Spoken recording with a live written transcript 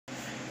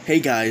Hey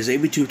guys,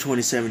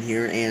 AB227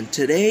 here, and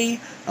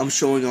today I'm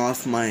showing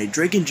off my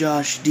Drake and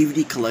Josh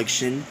DVD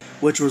collection,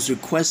 which was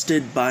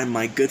requested by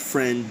my good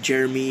friend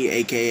Jeremy,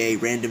 aka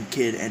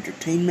RandomKid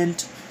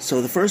Entertainment. So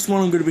the first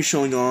one I'm going to be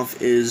showing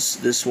off is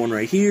this one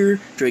right here,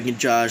 Drake and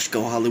Josh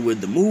Go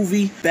Hollywood the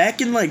movie. Back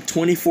in like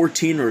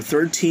 2014 or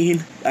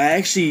 13, I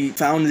actually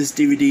found this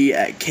DVD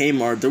at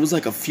Kmart. There was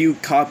like a few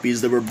copies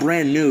that were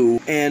brand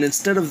new, and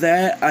instead of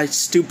that, I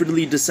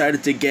stupidly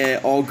decided to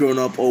get All Grown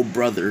Up Oh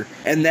Brother.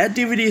 And that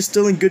DVD is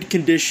still in good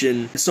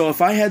condition, so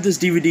if I had this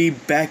DVD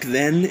back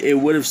then, it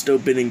would have still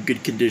been in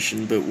good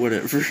condition, but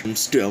whatever.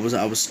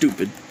 I was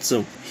stupid.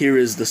 So here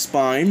is the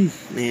spine,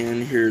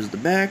 and here's the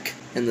back.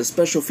 And the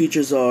special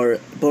features are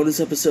bonus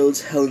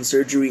episodes, Helen's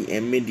Surgery,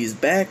 and Mindy's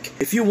Back.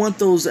 If you want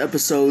those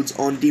episodes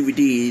on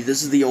DVD,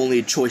 this is the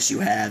only choice you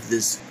have,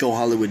 this Go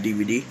Hollywood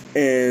DVD.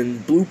 And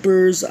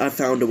bloopers, I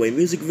Found a Way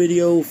music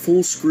video,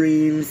 full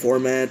screen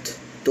format,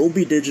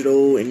 Dolby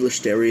Digital, English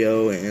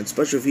stereo, and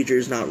special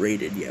features not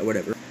rated, yeah,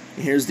 whatever.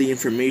 Here's the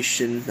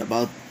information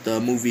about the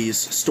movie's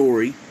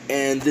story.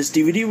 And this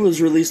DVD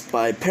was released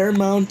by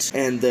Paramount,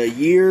 and the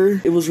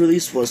year it was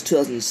released was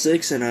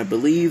 2006, and I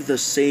believe the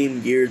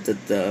same year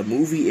that the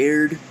movie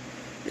aired.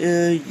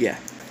 Yeah.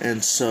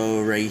 And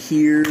so right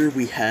here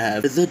we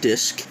have the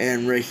disc,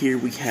 and right here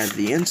we have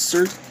the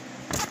insert.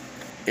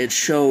 It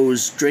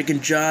shows Drake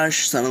and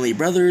Josh, Suddenly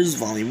Brothers,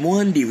 Volume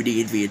 1,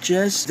 DVD and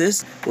VHS.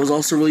 This was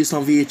also released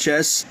on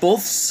VHS.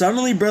 Both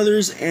Suddenly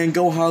Brothers and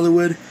Go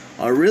Hollywood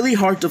are really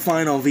hard to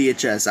find on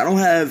VHS. I don't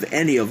have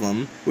any of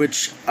them,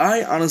 which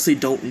I honestly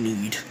don't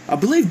need. I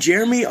believe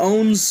Jeremy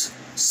owns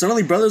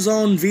Suddenly Brothers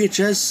on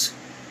VHS,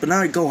 but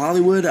not Go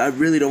Hollywood. I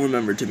really don't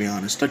remember, to be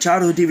honest. A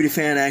childhood DVD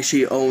fan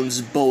actually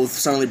owns both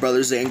Suddenly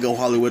Brothers and Go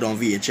Hollywood on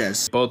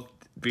VHS. Both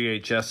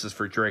VHSs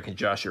for Drake and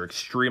Josh are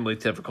extremely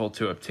difficult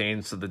to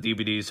obtain, so the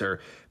DVDs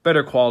are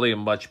better quality and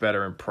much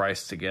better in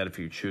price to get if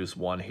you choose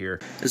one here.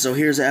 And so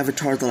here's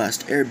Avatar The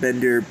Last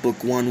Airbender,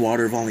 Book 1,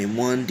 Water Volume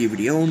 1,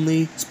 DVD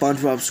only.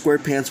 SpongeBob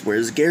SquarePants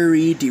Where's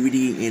Gary,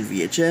 DVD and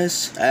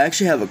VHS. I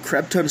actually have a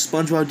crap ton of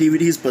SpongeBob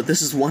DVDs, but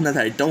this is one that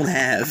I don't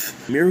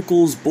have.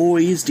 Miracles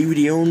Boys,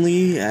 DVD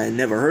only. I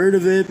never heard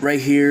of it. Right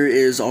here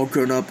is All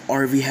Grown Up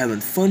RV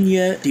Having Fun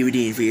Yet,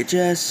 DVD and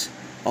VHS.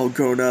 All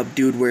Grown Up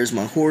Dude Where's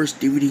My Horse,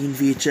 DVD and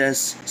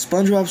VHS.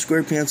 SpongeBob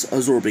SquarePants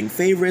Absorbing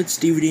Favorites,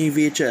 DVD and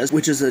VHS,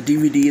 which is a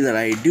DVD that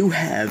I do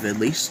have at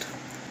least.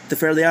 The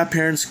Fairly Odd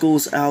Parents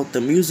School's Out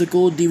the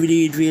Musical,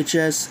 DVD and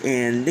VHS,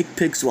 and Nick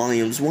Picks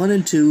Volumes 1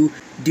 and 2,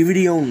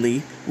 DVD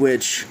only,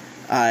 which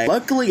I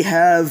luckily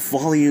have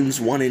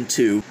Volumes 1 and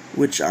 2,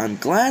 which I'm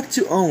glad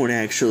to own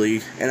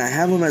actually, and I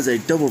have them as a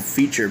double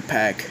feature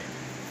pack.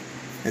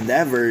 And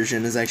that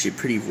version is actually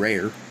pretty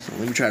rare. So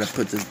let me try to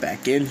put this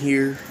back in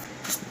here.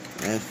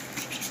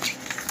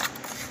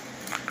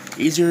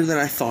 Easier than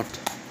I thought.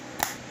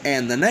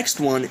 And the next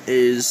one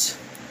is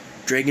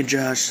Drake and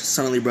Josh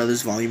Suddenly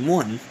Brothers Volume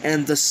 1.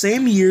 And the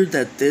same year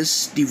that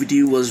this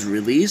DVD was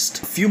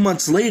released, a few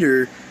months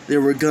later, they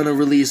were gonna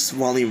release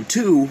Volume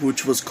 2,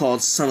 which was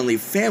called Suddenly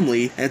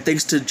Family, and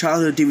thanks to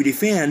Childhood DVD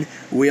Fan,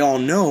 we all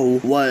know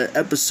what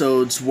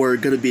episodes were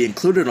gonna be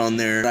included on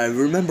there. I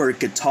remember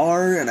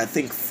Guitar, and I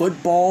think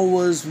Football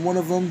was one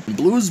of them,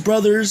 Blues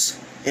Brothers,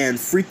 and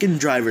freaking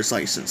Driver's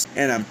License.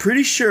 And I'm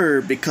pretty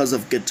sure because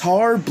of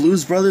Guitar,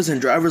 Blues Brothers,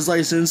 and Driver's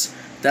License,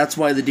 that's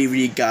why the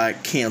DVD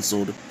got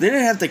canceled. They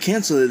didn't have to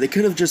cancel it, they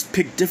could have just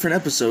picked different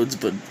episodes,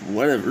 but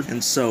whatever.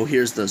 And so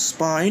here's the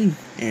spine,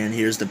 and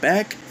here's the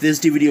back. This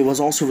DVD was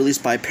also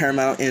released by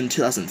Paramount in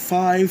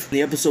 2005.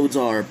 The episodes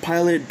are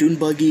Pilot, Dune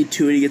Buggy,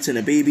 Two Idiots and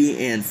a Baby,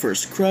 and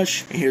First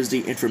Crush. And here's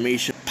the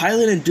information.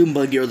 Pilot and Dune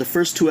Buggy are the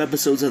first two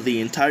episodes of the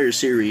entire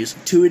series.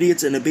 Two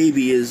Idiots and a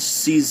Baby is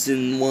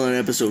Season 1,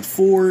 Episode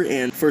 4,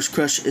 and First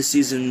Crush is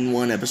Season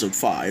 1, Episode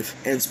 5.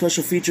 And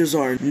special features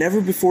are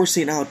Never Before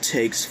Seen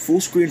Outtakes, full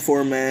screen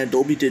format,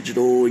 Dolby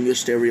Digital,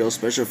 English stereo,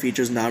 special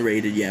features not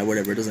rated, yeah,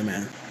 whatever, it doesn't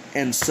matter.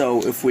 And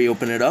so if we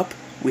open it up,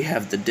 we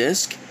have the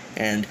disc,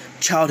 and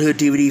childhood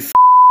DVD.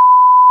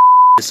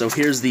 So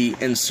here's the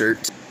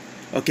insert.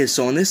 Okay,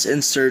 so on this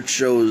insert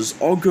shows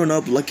All Grown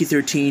Up, Lucky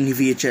 13,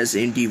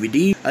 VHS, and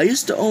DVD. I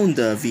used to own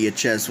the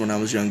VHS when I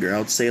was younger. I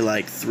would say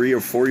like 3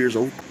 or 4 years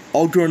old.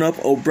 All Grown Up,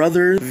 Oh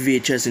Brother,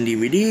 VHS and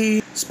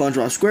DVD.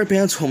 SpongeBob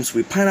SquarePants, Home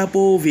Sweet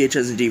Pineapple,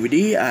 VHS and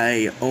DVD.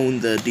 I own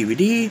the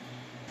DVD.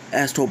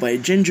 As Told by a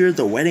Ginger,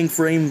 The Wedding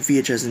Frame,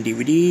 VHS and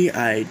DVD.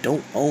 I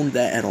don't own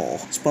that at all.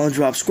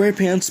 SpongeBob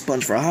SquarePants,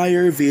 Sponge for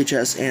Hire,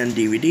 VHS and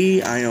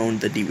DVD. I own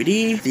the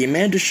DVD. The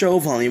Amanda Show,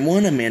 Volume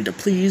 1, Amanda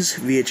Please,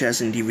 VHS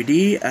and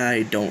DVD.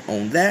 I don't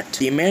own that.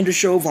 The Amanda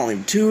Show,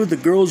 Volume 2, The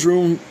Girls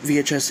Room,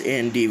 VHS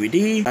and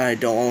DVD. I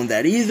don't own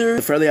that either.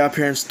 The Fairly Odd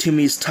Parents,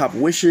 Timmy's Top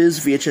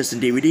Wishes, VHS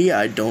and DVD.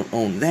 I don't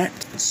own that.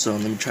 So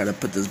let me try to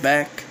put this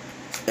back.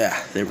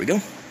 Yeah, there we go.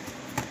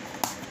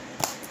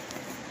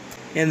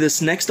 And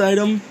this next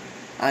item,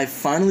 I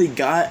finally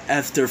got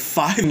after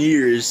 5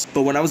 years.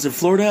 But when I was in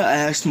Florida, I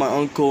asked my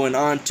uncle and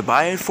aunt to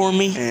buy it for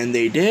me, and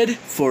they did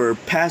for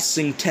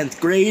passing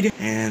 10th grade,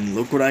 and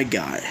look what I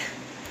got.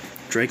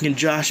 Drake and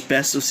Josh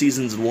Best of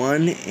Seasons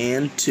 1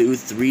 and 2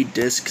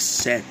 3-disc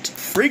set.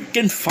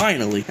 Freaking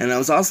finally! And I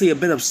was honestly a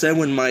bit upset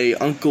when my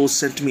uncle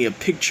sent me a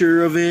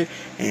picture of it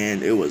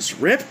and it was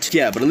ripped.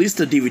 Yeah, but at least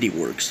the DVD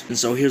works. And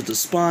so here's the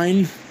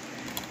spine,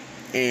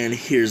 and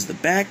here's the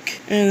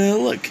back, and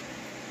look,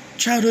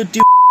 childhood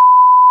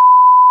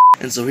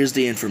and so here's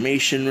the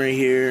information right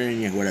here,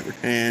 and yeah, whatever.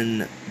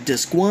 And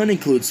disc 1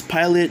 includes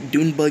Pilot,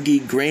 Dune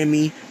Buggy,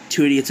 Grammy,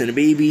 2 Idiots and a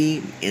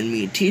Baby, and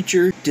Me a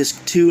Teacher.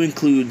 Disc 2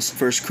 includes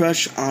First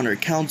Crush, Honor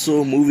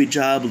Council, Movie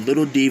Job,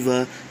 Little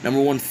Diva,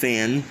 Number 1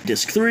 Fan.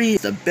 Disc 3,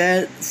 The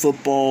Bet,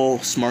 Football,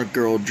 Smart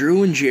Girl,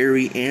 Drew and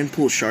Jerry, and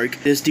Pool Shark.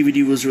 This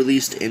DVD was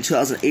released in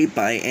 2008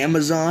 by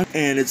Amazon,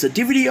 and it's a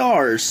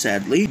DVD-R,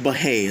 sadly, but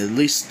hey, at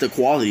least the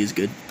quality is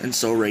good. And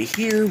so right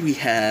here we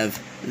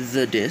have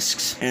the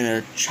discs,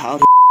 and a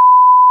childhood.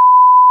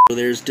 So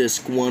there's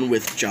disc 1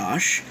 with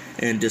Josh,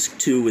 and disc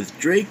 2 with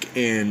Drake,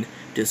 and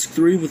disc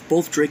 3 with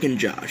both Drake and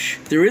Josh.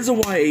 There is a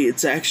why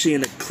it's actually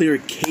in a clear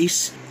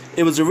case.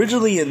 It was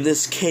originally in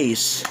this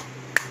case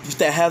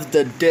that have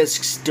the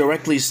discs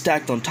directly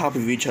stacked on top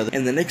of each other.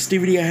 And the next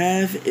DVD I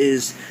have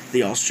is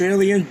the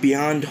Australian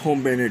Beyond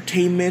Home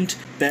Entertainment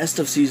Best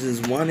of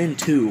Seasons 1 and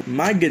 2.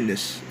 My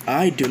goodness,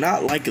 I do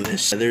not like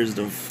this. There's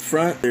the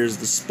front, there's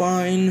the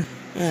spine,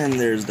 and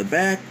there's the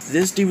back.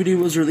 This DVD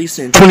was released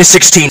in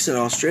 2016 in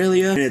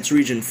Australia, and it's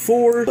region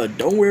 4, but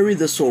don't worry,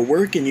 this will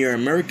work in your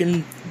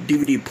American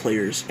DVD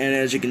players. And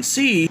as you can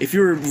see, if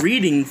you're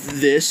reading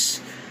this,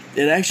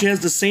 it actually has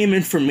the same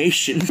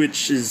information,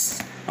 which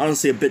is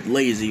honestly a bit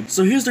lazy.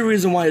 So here's the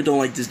reason why I don't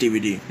like this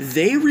DVD.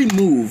 They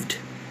removed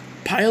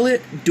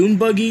Pilot, Dune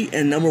Buggy,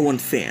 and Number 1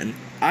 Fan.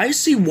 I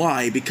see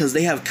why, because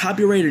they have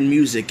copyrighted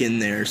music in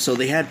there, so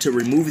they had to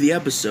remove the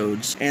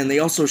episodes, and they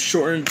also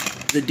shortened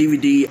the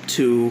DVD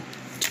to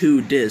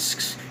 2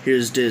 discs.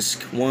 Here's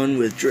disc 1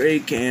 with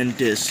Drake and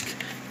disc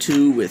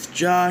 2 with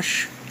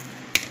Josh,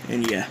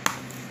 and yeah.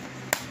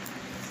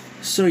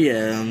 So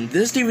yeah,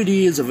 this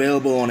DVD is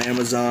available on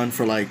Amazon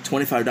for like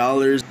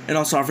 $25, and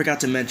also I forgot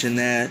to mention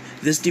that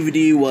this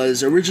DVD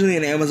was originally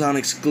an Amazon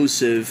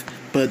exclusive,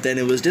 but then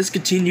it was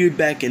discontinued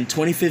back in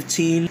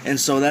 2015, and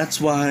so that's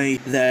why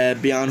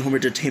that Beyond Home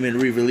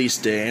Entertainment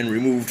re-released it and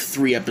removed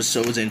 3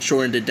 episodes and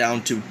shortened it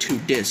down to 2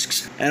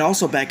 discs. And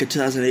also back in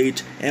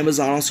 2008,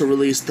 Amazon also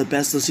released the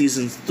Best of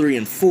Seasons 3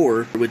 and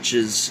 4, which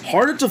is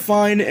harder to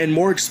find and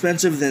more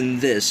expensive than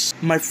this.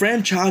 My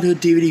friend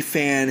Childhood DVD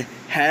Fan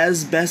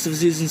has Best of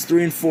Seasons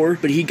 3 and 4,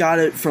 but he got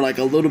it for like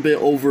a little bit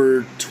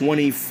over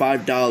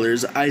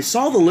 $25. I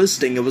saw the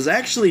listing, it was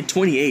actually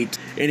 $28,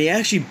 and he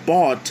actually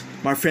bought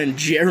my friend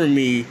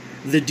Jeremy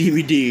the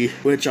DVD,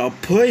 which I'll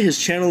put his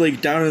channel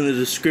link down in the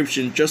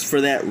description just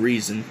for that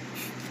reason.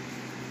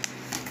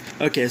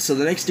 Okay, so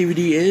the next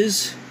DVD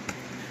is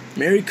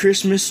Merry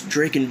Christmas,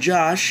 Drake and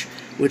Josh,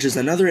 which is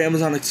another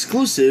Amazon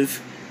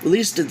exclusive,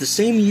 released at the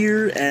same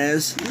year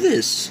as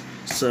this.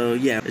 So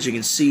yeah, as you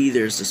can see,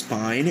 there's the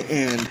spine,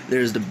 and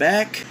there's the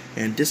back,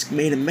 and disc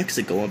made in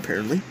Mexico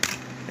apparently.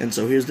 And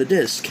so here's the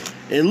disc.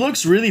 It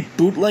looks really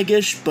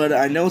bootleg-ish, but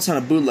I know it's not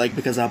a bootleg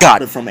because I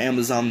got it from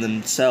Amazon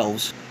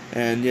themselves.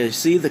 And yeah, you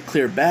see the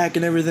clear back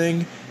and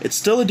everything. It's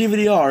still a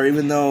DVD-R,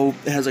 even though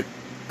it has a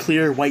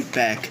clear white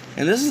back.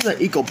 And this is the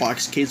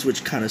EcoBox case,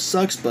 which kind of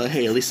sucks, but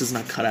hey, at least it's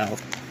not cut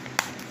out.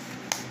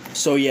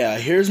 So yeah,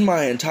 here's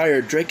my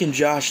entire Drake and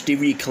Josh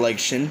DVD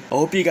collection. I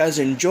hope you guys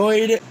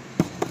enjoyed.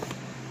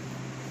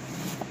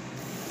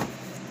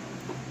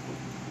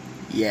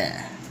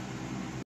 Yeah.